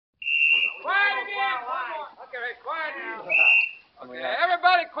quiet now. Okay,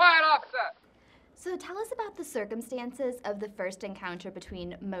 everybody quiet off set. So tell us about the circumstances of the first encounter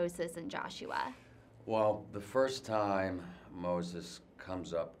between Moses and Joshua. Well, the first time Moses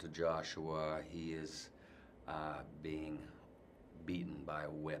comes up to Joshua, he is being beaten by a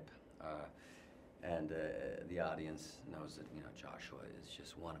whip. And the audience knows that, Joshua is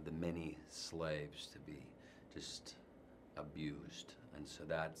just one of the many slaves to be just abused. And so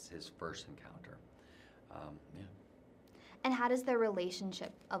that's his first encounter. Yeah. And how does their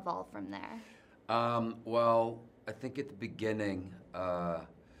relationship evolve from there? Well, I think at the beginning,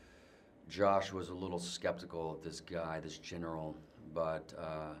 Josh was a little skeptical of this guy, this general, but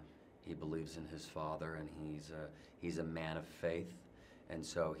he believes in his father, and he's a man of faith, and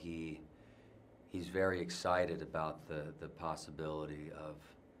so he's very excited about the possibility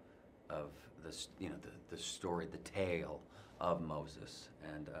of this, the story, the tale of Moses,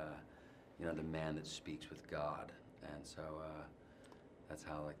 and the man that speaks with God, and so that's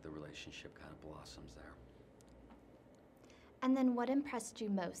how the relationship kind of blossoms there. And then what impressed you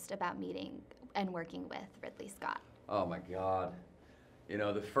most about meeting and working with Ridley Scott? Oh my God.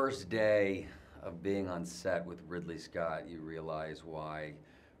 The first day of being on set with Ridley Scott, you realize why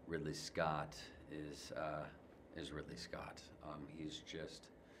Ridley Scott is Ridley Scott. He's just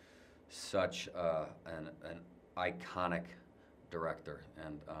such an iconic director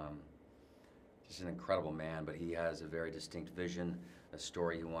and just an incredible man, but he has a very distinct vision, a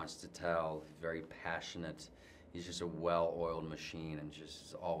story he wants to tell, very passionate. He's just a well-oiled machine and just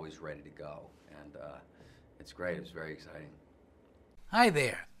is always ready to go. And it's great. It's very exciting. Hi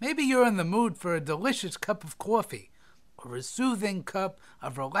there. Maybe you're in the mood for a delicious cup of coffee or a soothing cup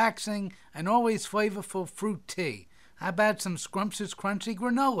of relaxing and always flavorful fruit tea. How about some Scrumptious Crunchy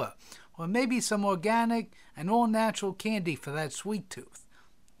granola? Or maybe some organic and all-natural candy for that sweet tooth.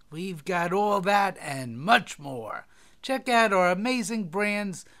 We've got all that and much more. Check out our amazing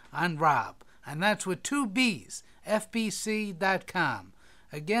brands on Robb. And that's with 2 B's, FBC.com.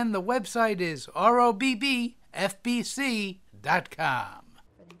 Again, the website is ROBBFBC.com.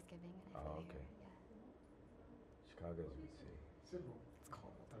 For Thanksgiving. Oh, okay. Yeah. Chicago's with C. It's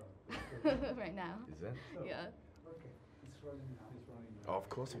cold. Right now. Is that? Yeah. Okay, it's running now. Oh, of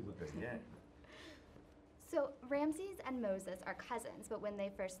course it would be, yeah. So Ramses and Moses are cousins, but when they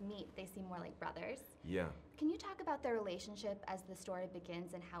first meet, they seem more like brothers. Yeah. Can you talk about their relationship as the story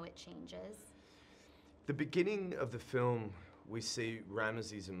begins and how it changes? The beginning of the film, we see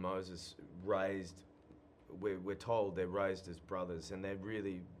Ramses and Moses raised, we're told they're raised as brothers, and they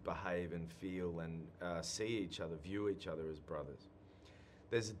really behave and feel and see each other, view each other as brothers.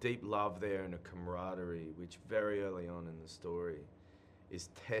 There's a deep love there and a camaraderie, which very early on in the story is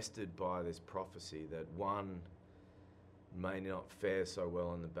tested by this prophecy that one may not fare so well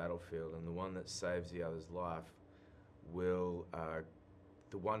on the battlefield, and the one that saves the other's life will,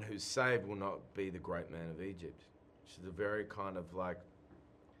 the one who's saved will not be the great man of Egypt. Which is a very kind of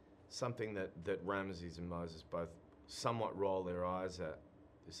something that Ramses and Moses both somewhat roll their eyes at,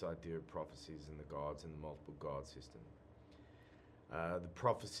 this idea of prophecies and the gods and the multiple god system. The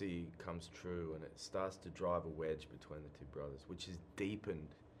prophecy comes true, and it starts to drive a wedge between the two brothers, which is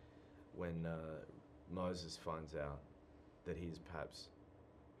deepened when Moses finds out that he is perhaps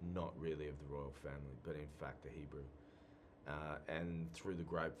not really of the royal family, but in fact a Hebrew. And through the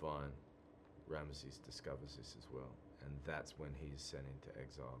grapevine, Ramses discovers this as well, and that's when he's sent into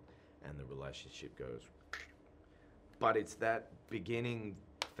exile, and the relationship goes. But it's that beginning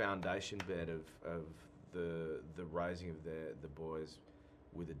foundation bed of the raising of the boys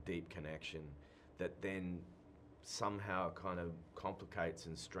with a deep connection that then somehow kind of complicates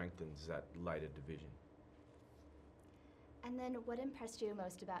and strengthens that later division. And then what impressed you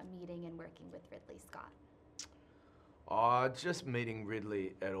most about meeting and working with Ridley Scott? Just meeting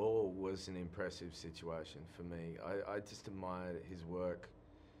Ridley at all was an impressive situation for me. I just admired his work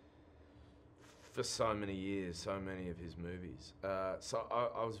for so many years, so many of his movies. So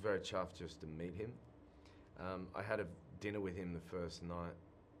I was very chuffed just to meet him. I had a dinner with him the first night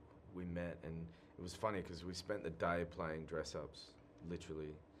we met, and it was funny because we spent the day playing dress-ups,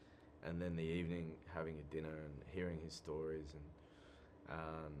 literally, and then the evening having a dinner and hearing his stories,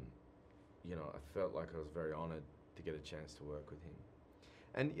 and I felt like I was very honoured to get a chance to work with him.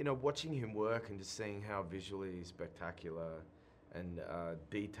 And watching him work and just seeing how visually spectacular and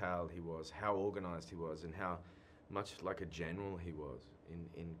detailed he was, how organised he was, and how much like a general he was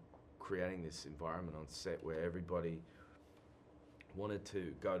in creating this environment on set where everybody wanted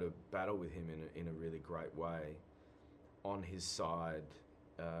to go to battle with him in a really great way, on his side,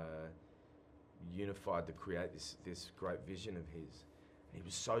 unified to create this great vision of his. And he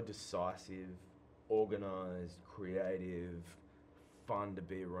was so decisive organized, creative, fun to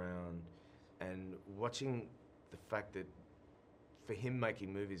be around, and watching the fact that for him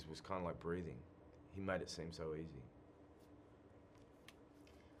making movies was kind of like breathing. He made it seem so easy.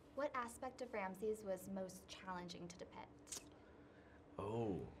 What aspect of Ramses was most challenging to depict?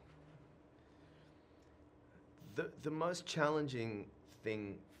 Oh. The most challenging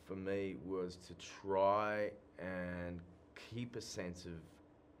thing for me was to try and keep a sense of,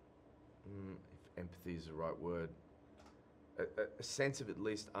 if empathy is the right word, a sense of at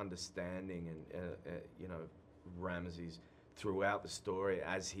least understanding and, you know, Ramses throughout the story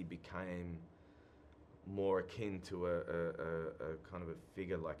as he became more akin to a kind of a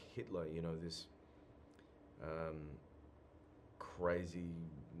figure like Hitler, you know, this crazy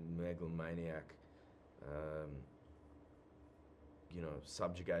megalomaniac, you know,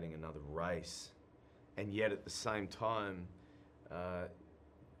 subjugating another race, and yet at the same time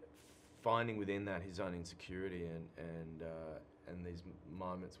finding within that his own insecurity and these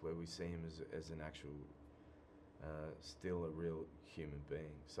moments where we see him as an actual, still a real human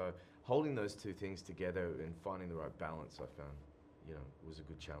being. So holding those two things together and finding the right balance, I found, you know, was a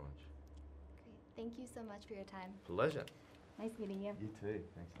good challenge. Great. Thank you so much for your time. Pleasure. Nice meeting you. You too.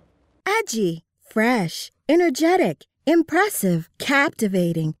 Thanks. Edgy, fresh, energetic, impressive,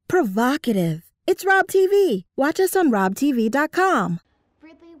 captivating, provocative. It's Rob TV. Watch us on robtv.com.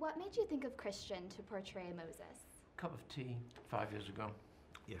 Ridley, what made you think of Christian to portray Moses? Cup of tea 5 years ago.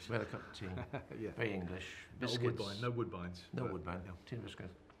 Yes. We had a cup of tea. Yeah. Very English. No Biscuits. woodbine. No woodbines. No but, woodbine. yeah. Tea and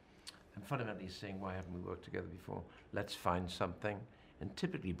biscuits. And fundamentally saying, why haven't we worked together before? Let's find something. And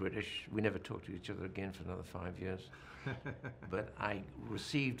typically British, we never talked to each other again for another 5 years. But I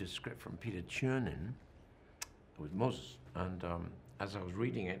received a script from Peter Chernin with Moses. And as I was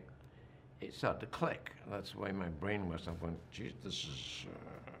reading it, it started to click. That's the way my brain was. I went, geez, this is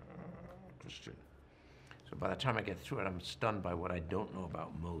Christian. So by the time I get through it, I'm stunned by what I don't know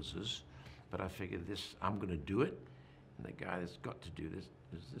about Moses. But I figured this, I'm going to do it. And the guy that's got to do this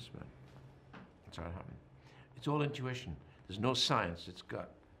is this man. That's how it happened. It's all intuition. There's no science, it's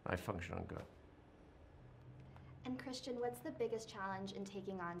gut. I function on gut. And Christian, what's the biggest challenge in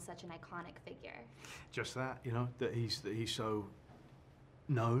taking on such an iconic figure? Just that, you know, that he's so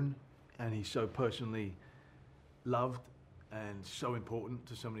known and he's so personally loved and so important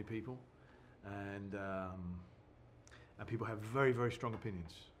to so many people, and people have very, very strong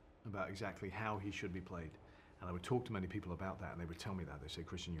opinions about exactly how he should be played. And I would talk to many people about that, and they would tell me that. They say,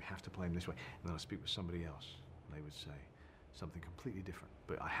 Christian, you have to play him this way. And then I'd speak with somebody else, and they would say something completely different.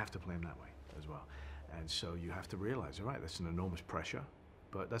 But I have to play him that way as well. And so you have to realize, all right, that's an enormous pressure,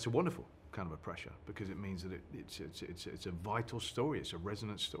 but that's a wonderful kind of a pressure because it means that it's a vital story, it's a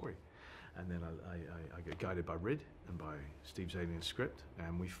resonant story. And then I get guided by Rid and by Steve Zalian's script,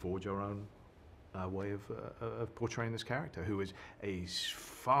 and we forge our own way of portraying this character, who is a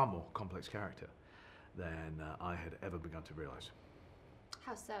far more complex character than I had ever begun to realize.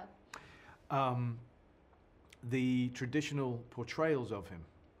 How so? The traditional portrayals of him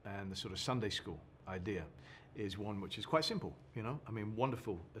and the sort of Sunday school idea is one which is quite simple, you know? I mean,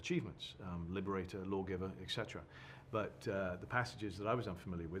 wonderful achievements, liberator, lawgiver, etc. But the passages that I was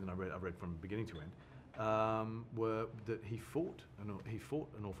unfamiliar with, and I read from beginning to end, were that he fought an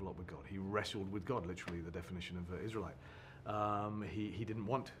awful lot with God. He wrestled with God, literally the definition of Israelite. He didn't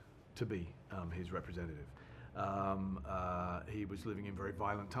want to be his representative. He was living in very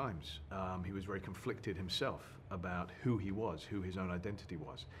violent times. He was very conflicted himself about who he was, who his own identity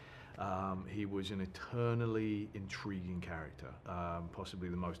was. He was an eternally intriguing character, possibly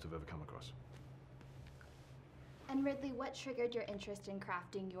the most I've ever come across. And Ridley, what triggered your interest in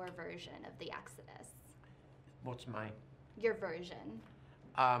crafting your version of the Exodus? What's my? Your version.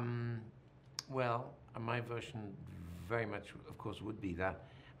 Well, my version very much, of course, would be that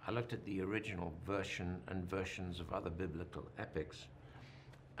I looked at the original version and versions of other biblical epics,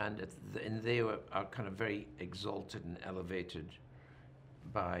 and they are kind of very exalted and elevated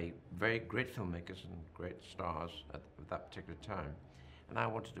by very great filmmakers and great stars at that particular time. And I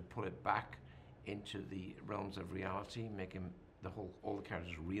wanted to pull it back into the realms of reality, making all the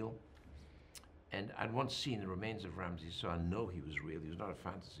characters real. And I'd once seen the remains of Ramses, so I know he was real. He was not a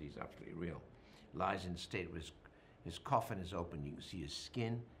fantasy, he's absolutely real. Lies in state with his coffin is open. You can see his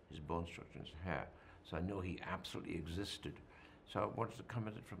skin, his bone structure, and his hair. So I know he absolutely existed. So I wanted to come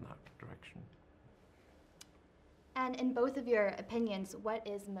at it from that direction. And in both of your opinions, what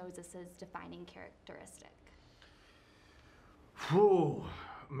is Moses' defining characteristic? Oh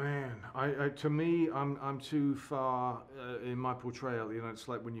man, to me, I'm too far in my portrayal. You know, it's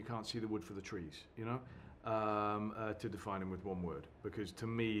like when you can't see the wood for the trees. You know, to define him with one word, because to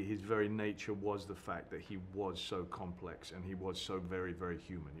me his very nature was the fact that he was so complex and he was so very, very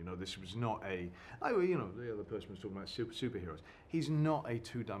human. You know, this was not the other person was talking about superheroes. He's not a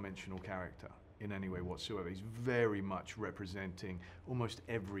two-dimensional character in any way whatsoever. He's very much representing almost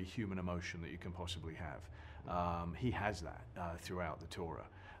every human emotion that you can possibly have. He has that throughout the Torah.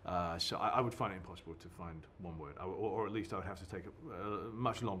 So I would find it impossible to find one word, or at least I would have to take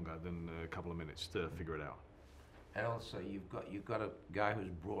much longer than a couple of minutes to figure it out. And also, you've got a guy who's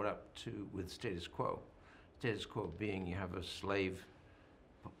brought up with status quo. Status quo being you have a slave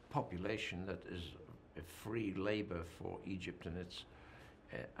population that is a free labor for Egypt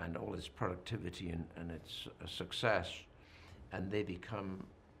and all its productivity and its success, and they become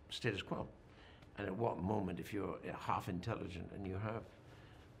status quo. And at what moment, if you're half intelligent and you have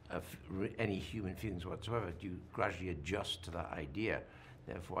any human feelings whatsoever, do you gradually adjust to that idea?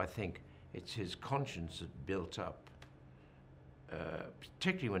 Therefore, I think it's his conscience that built up,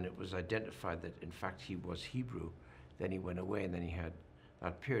 particularly when it was identified that in fact he was Hebrew. Then he went away, and then he had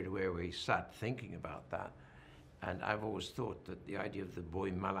that period where he sat thinking about that. And I've always thought that the idea of the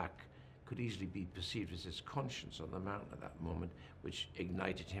boy Malak could easily be perceived as his conscience on the mountain at that moment, which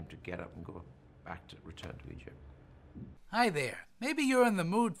ignited him to get up and go back to return to Egypt. Hi there. Maybe you're in the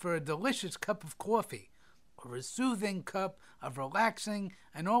mood for a delicious cup of coffee or a soothing cup of relaxing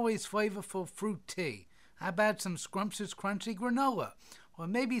and always flavorful fruit tea. How about some Scrumptious Crunchy granola? Or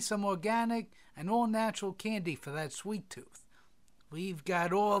maybe some organic and all-natural candy for that sweet tooth. We've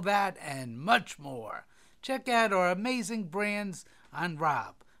got all that and much more. Check out our amazing brands on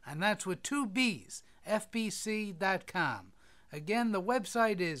Rob, and that's with 2 B's, FBC.com. Again, the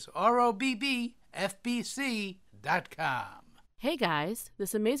website is ROBBFBC.com. Hey guys,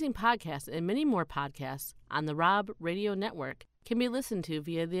 this amazing podcast and many more podcasts on the Rob Radio Network can be listened to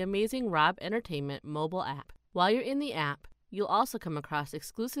via the amazing Rob Entertainment mobile app. While you're in the app, you'll also come across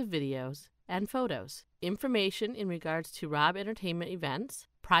exclusive videos and photos, information in regards to Rob Entertainment events,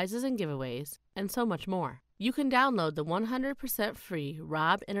 prizes and giveaways, and so much more. You can download the 100% free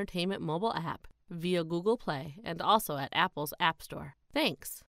Rob Entertainment mobile app via Google Play and also at Apple's App Store.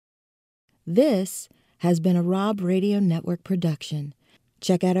 Thanks. This has been a Rob Radio Network production.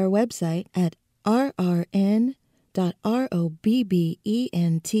 Check out our website at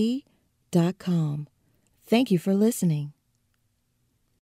rrn.robbent.com. Thank you for listening.